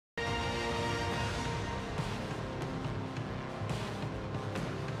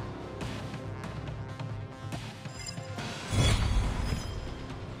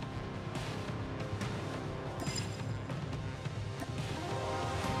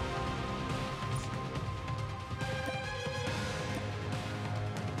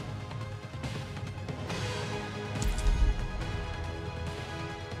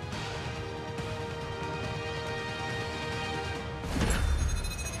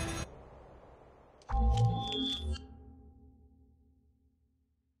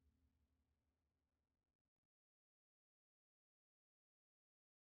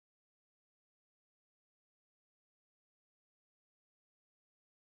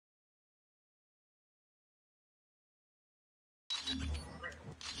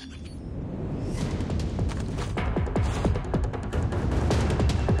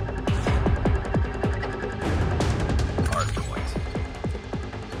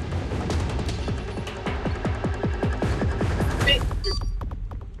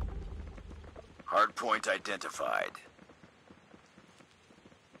identified.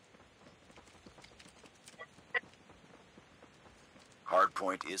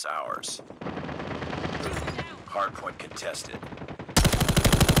 Hardpoint is ours. Hardpoint contested.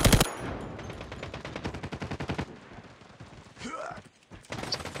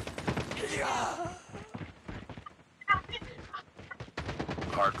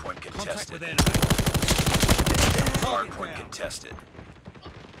 Hardpoint contested. Hardpoint contested.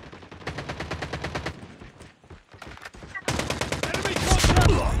 Enemy contact!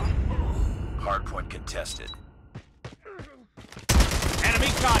 Hardpoint contested.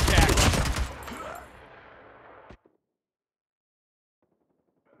 Enemy contact!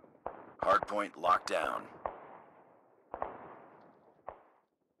 Hardpoint locked down.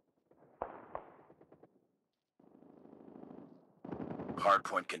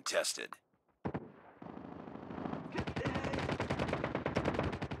 Hardpoint contested.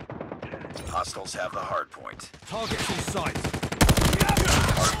 Hostiles have the hardpoint. Targets in sight.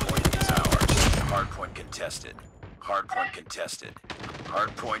 Hardpoint is ours. Hardpoint contested. Hardpoint contested.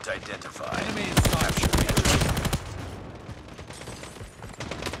 Hardpoint identified. Enemy in sight. Capture the objective.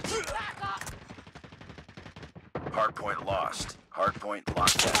 Hardpoint lost. Hardpoint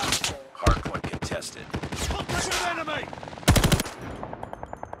locked down. Hardpoint contested. Contact with enemy!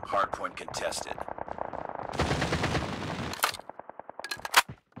 Hardpoint contested.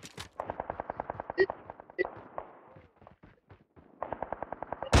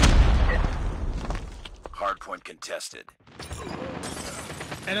 Hardpoint contested.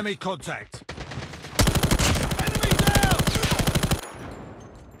 Enemy contact. Enemy down!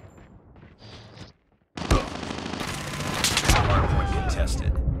 Hardpoint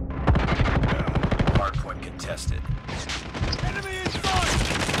contested. Hardpoint contested. Enemy in sight!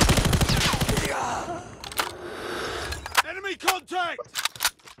 Enemy contact!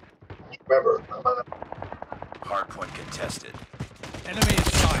 Remember, Hardpoint contested. Enemy in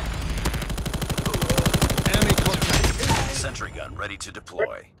sight. Enemy contact. Sentry gun ready to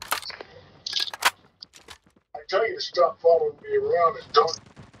deploy. I tell you to stop following me around and don't.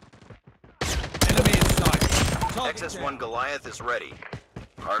 Enemy in sight. Target XS-1 down. Goliath is ready.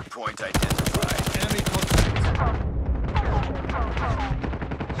 Hardpoint identified. Enemy contact.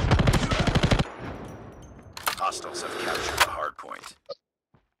 Hostiles have captured the hardpoint.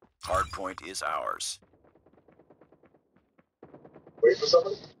 Hardpoint is ours. Wait for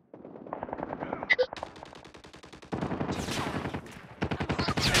somebody.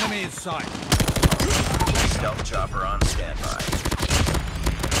 Enemy in sight. Stealth chopper on standby.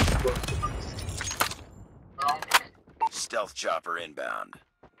 Stealth chopper inbound.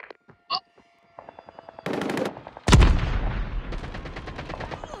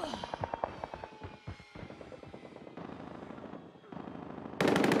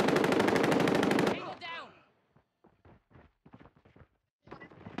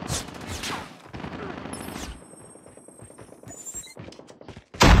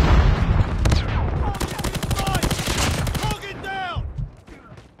 Target down!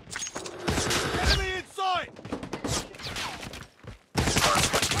 Enemy in sight!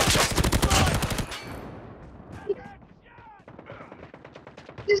 Hardpoint contested.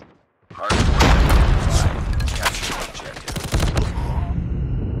 Hardpoint identified. Capture the objective.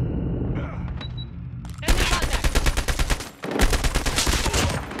 Enemy contact!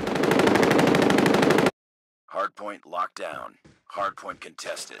 Hardpoint locked down. Hardpoint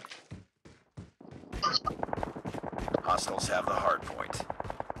contested. Hostiles have the hardpoint.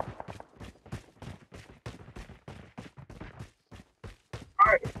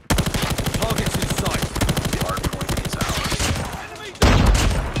 Targets in sight. Hardpoint is ours. Enemy down!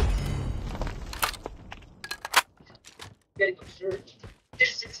 Getting absurd.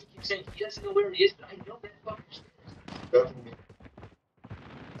 Just since he keeps saying he doesn't know where he is, but I know that fucker's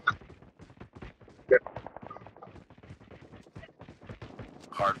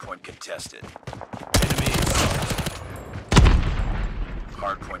Hardpoint contested. Enemy in sight.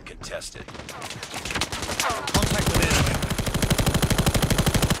 Hardpoint contested. Contact with enemy.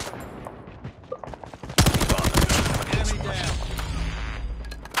 Enemy down.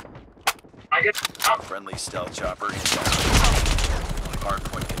 I get Friendly stealth chopper inbound.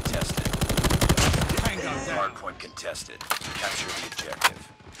 Hardpoint contested. Tango down. Hardpoint contested. Capture the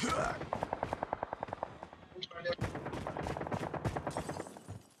objective.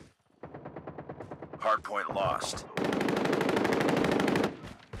 Hardpoint lost.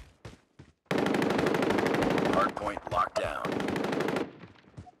 Hardpoint locked down.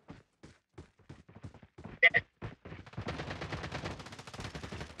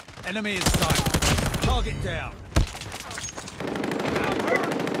 Enemy in sight. Target down.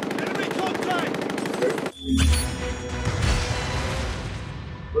 Enemy contact!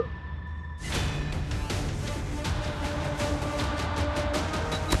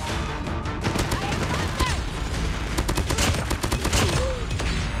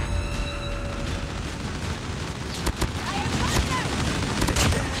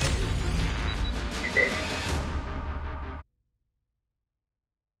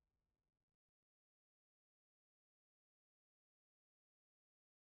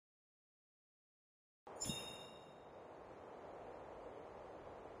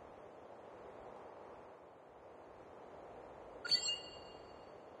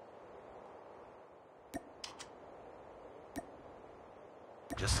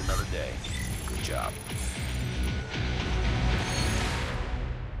 Just another day. Good job.